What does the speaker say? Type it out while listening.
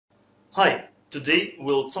Hi, today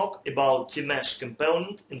we'll talk about TMesh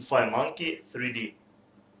component in FireMonkey 3D.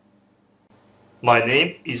 My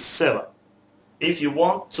name is Seva. If you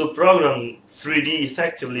want to program 3D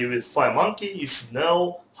effectively with FireMonkey, you should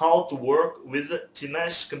know how to work with the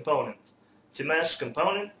TMesh component. TMesh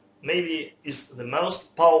component maybe is the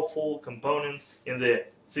most powerful component in the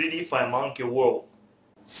 3D FireMonkey world.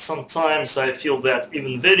 Sometimes I feel that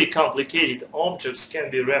even very complicated objects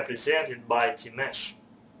can be represented by TMesh.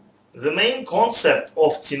 The main concept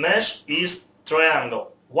of TMesh is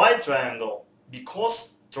triangle. Why triangle?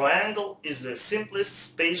 Because triangle is the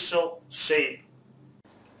simplest spatial shape.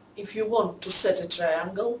 If you want to set a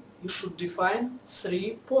triangle, you should define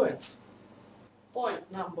 3 points. Point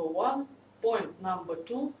number 1, point number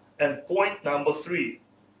 2, and point number 3.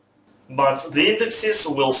 But the indexes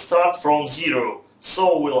will start from 0,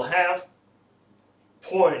 so we'll have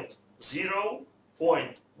point 0,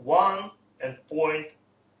 point 1, and point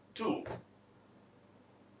 2.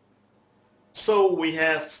 So we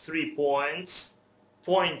have 3 points: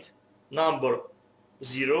 point number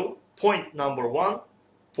 0, point number 1,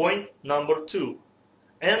 point number 2,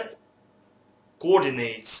 and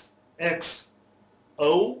coordinates x,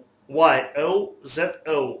 o, y, o, z,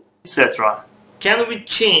 o, etc. Can we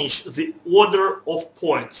change the order of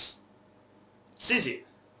points? It's easy.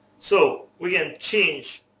 So we can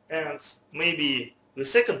change, and maybe the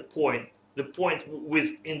second point, the point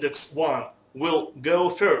with index 1, will go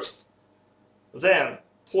first. Then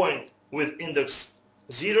point with index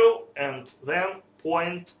 0, and then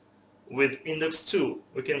point with index 2.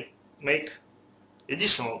 We can make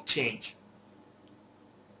additional change.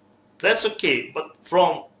 That's okay, but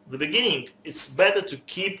from the beginning it's better to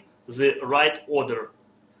keep the right order.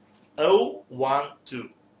 0, 1, 2.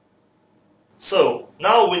 So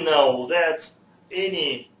now we know that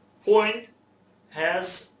any point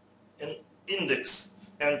has an index,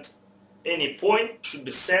 and any point should be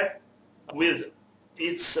set with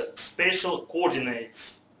its spatial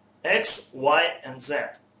coordinates x, y, and z.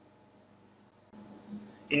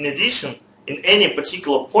 In addition, in any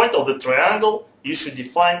particular point of the triangle, you should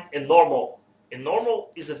define a normal. A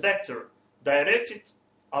normal is a vector directed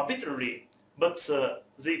arbitrarily, but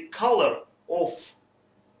the color of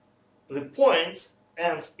the points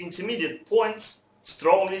and intermediate points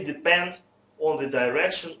strongly depend on the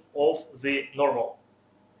direction of the normal.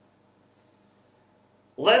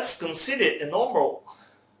 Let's consider a normal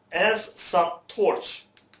as some torch.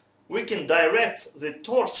 We can direct the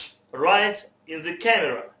torch right in the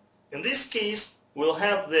camera. In this case, we'll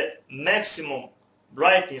have the maximum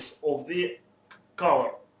brightness of the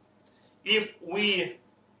color. If we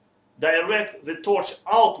direct the torch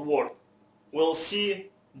outward, we'll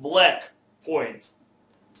see black point.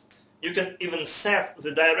 You can even set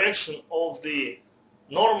the direction of the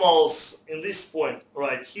normals in this point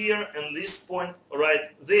right here and this point right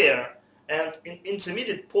there, and in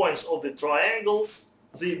intermediate points of the triangles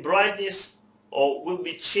the brightness will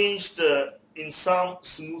be changed in some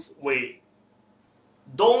smooth way.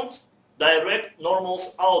 Don't direct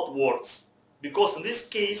normals outwards, because in this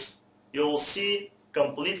case you'll see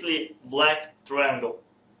completely black triangle.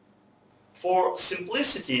 For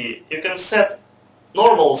simplicity, you can set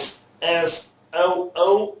normals as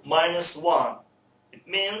 0, minus 1. It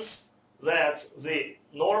means that the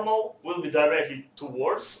normal will be directed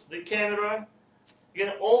towards the camera. You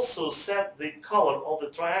can also set the color of the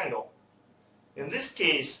triangle. In this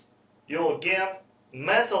case, you'll get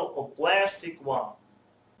metal or plastic one.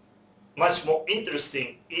 Much more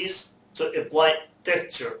interesting is to apply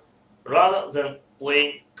texture rather than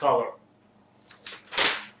plain color.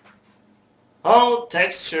 How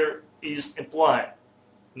texture is applied?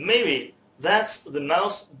 Maybe that's the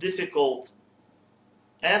most difficult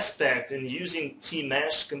aspect in using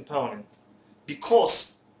TMesh component,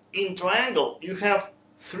 because in triangle you have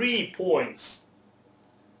 3 points,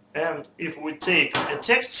 and if we take a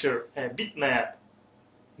texture, a bitmap,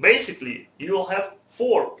 basically you'll have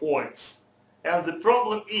 4 points, and the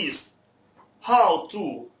problem is how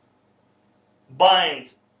to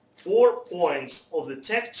bind 4 points of the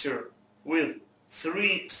texture with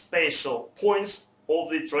 3 spatial points of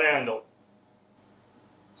the triangle.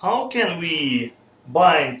 How can we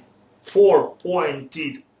bind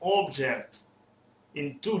 4-pointed object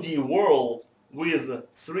in 2D world with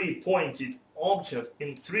 3-pointed object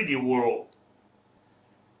in 3D world?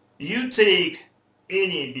 You take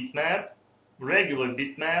any bitmap, regular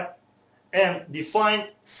bitmap, and define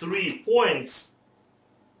 3 points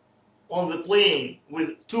on the plane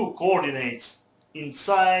with 2 coordinates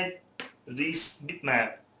inside this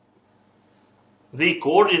bitmap. The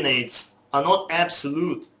coordinates are not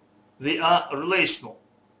absolute, they are relational.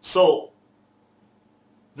 So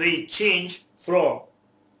they change from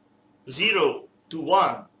 0 to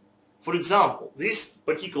 1. For example, this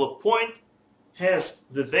particular point has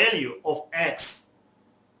the value of x,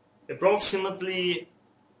 approximately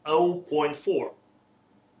 0.4.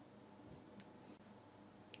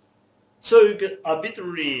 So you can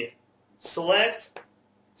arbitrarily select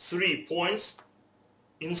 3 points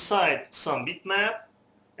inside some bitmap,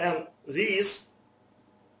 and this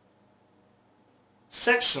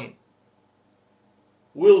section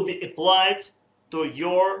will be applied to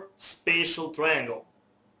your spatial triangle.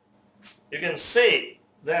 You can say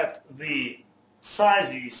that the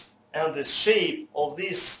sizes and the shape of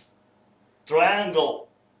this triangle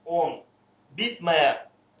on bitmap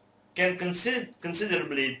can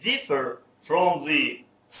considerably differ from the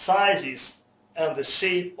sizes and the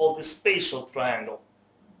shape of the spatial triangle.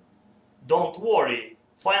 Don't worry,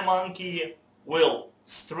 FireMonkey will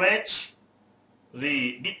stretch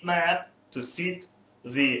the bitmap to fit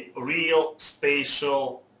the real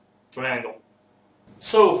spatial triangle.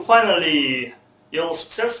 So finally, you'll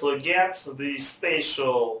successfully get the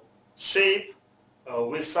spatial shape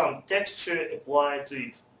with some texture applied to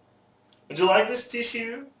it. Would you like this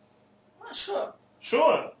tissue? Sure.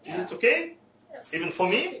 Sure. Yeah. Is it okay? Yes. Even for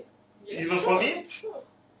me? Okay. Yeah, Even sure, for me? Sure.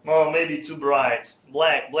 Oh, maybe too bright.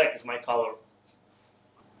 Black is my color.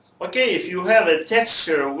 Okay, if you have a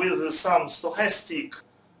texture with some stochastic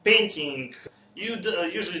painting, you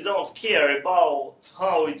usually don't care about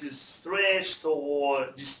how it is stretched or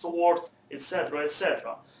distorted, etc.,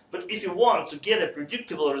 etc. But if you want to get a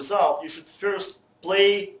predictable result, you should first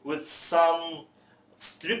play with some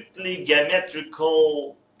strictly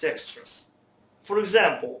geometrical textures. For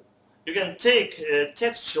example, you can take a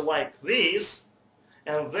texture like this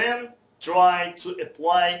and then try to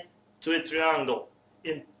apply to a triangle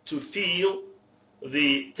and to feel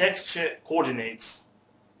the texture coordinates.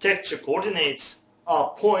 Texture coordinates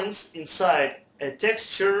are points inside a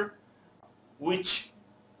texture which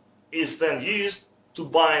is then used to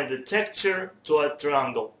bind the texture to a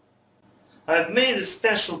triangle. I've made a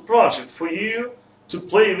special project for you to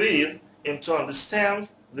play with and to understand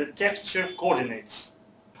the texture coordinates.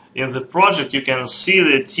 In the project you can see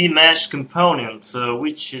the TMesh component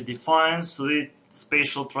which defines the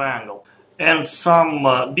spatial triangle, and some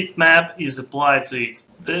bitmap is applied to it.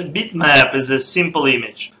 The bitmap is a simple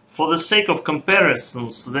image. For the sake of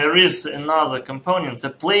comparisons, there is another component, a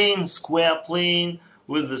plane, square plane,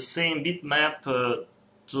 with the same bitmap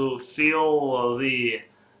to fill the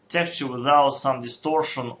texture without some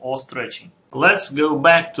distortion or stretching. Let's go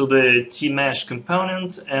back to the TMesh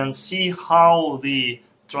component and see how the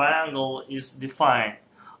triangle is defined.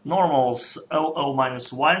 Normals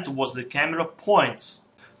LO-1 towards the camera points.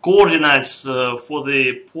 Coordinates for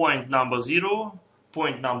the point number 0,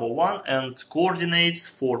 point number 1, and coordinates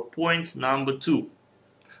for point number 2.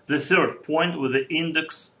 The third point with the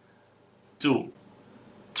index 2.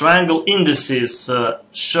 Triangle indices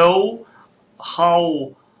show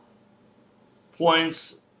how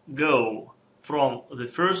points go from the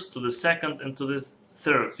first to the second and to the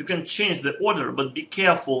third. You can change the order, but be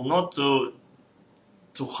careful not to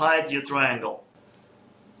hide your triangle.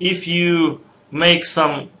 If you make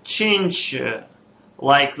some change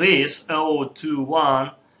like this, 0 to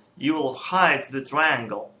 1, you will hide the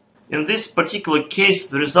triangle. In this particular case,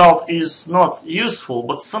 the result is not useful,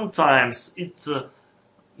 but sometimes it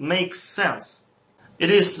makes sense. It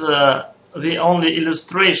is the only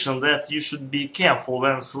illustration that you should be careful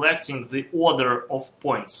when selecting the order of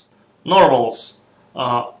points. Normals.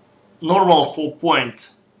 Normal for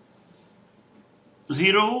point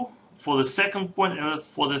 0, for the second point, and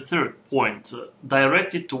for the third point,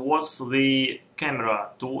 directed towards the camera,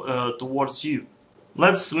 towards you.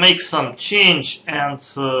 Let's make some change and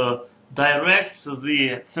direct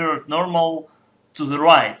the third normal to the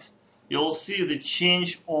right. You'll see the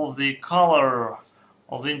change of the color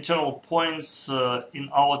of the internal points in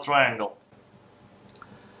our triangle.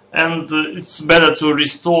 And it's better to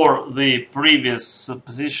restore the previous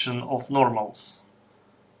position of normals.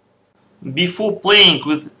 Before playing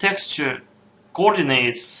with texture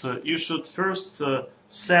coordinates, you should first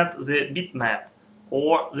set the bitmap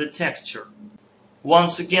or the texture.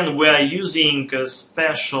 Once again, we are using a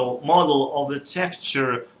special model of the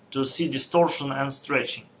texture to see distortion and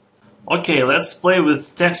stretching. Okay, let's play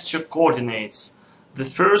with texture coordinates. The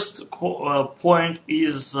first point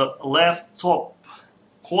is left top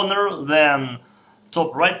corner, then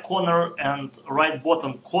top right corner and right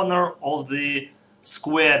bottom corner of the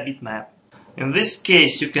square bitmap. In this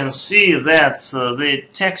case, you can see that the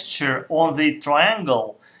texture on the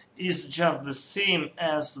triangle is just the same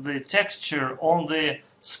as the texture on the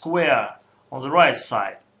square on the right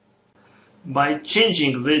side. By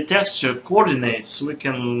changing the texture coordinates, we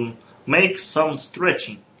can make some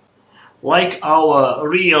stretching. Like our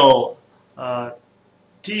real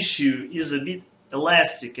tissue is a bit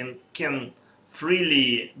elastic and can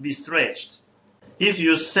freely be stretched. If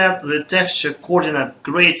you set the texture coordinate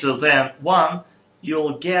greater than 1,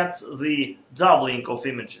 you'll get the doubling of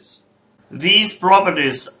images. These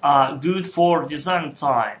properties are good for design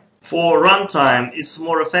time. For runtime, it's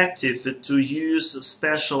more effective to use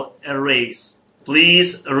special arrays.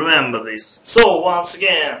 Please remember this. So once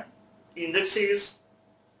again, indexes,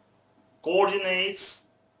 coordinates,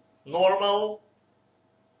 normal,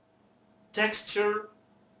 texture,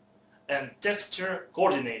 and texture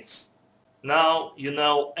coordinates. Now you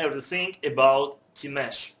know everything about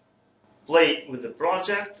TMesh. Play with the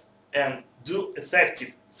project and do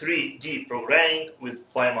effective 3D programming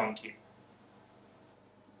with FireMonkey.